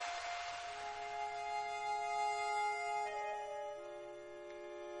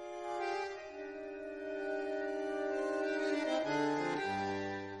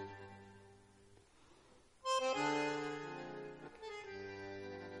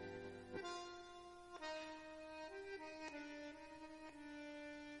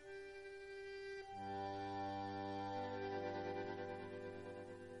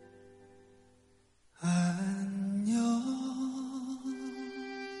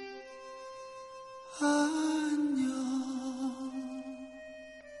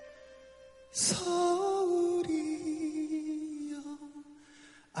서울이여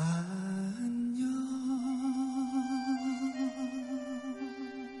안녕.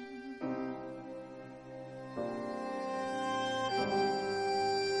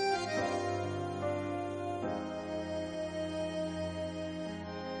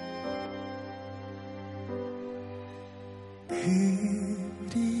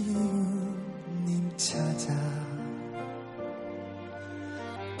 그리움님 찾아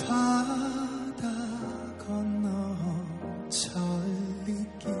바다 건너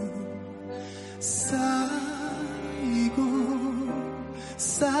천리길 쌓이고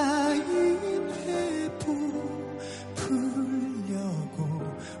쌓인 회복 풀려고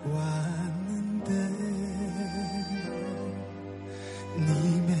왔는데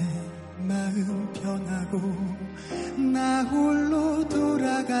님의 마음 변하고 나 홀로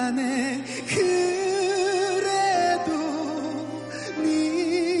돌아가네. 그래도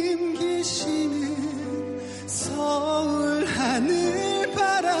님 계시는 서울 하늘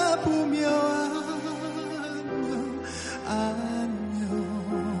바라보며 안녕 안녕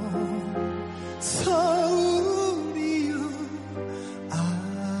서울이여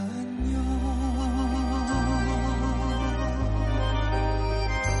안녕.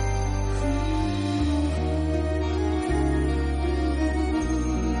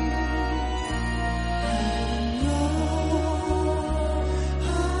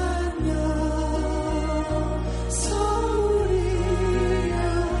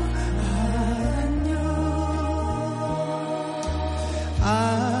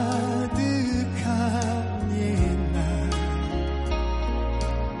 아득한 옛날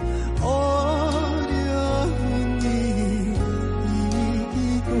어려운 일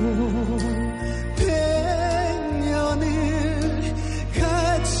이기고 100년을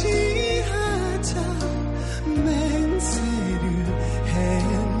같이 하자 맹세를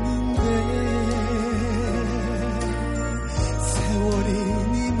했는데 세월이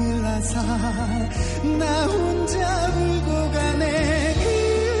님을 아사 나 혼자 울고 가네.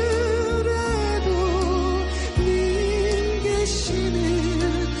 그래도 님 계시는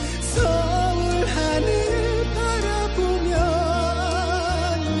서울 하늘 바라보며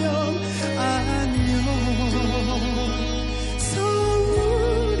안녕 안녕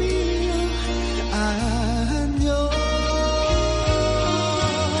서울이여 안녕.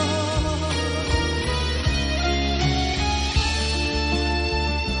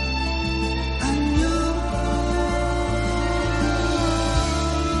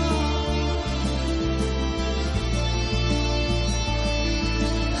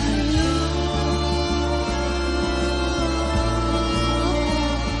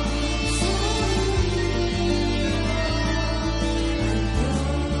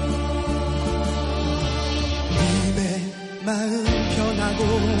 마음 변하고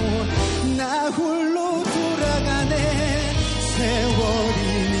나 홀로 돌아가네. 세월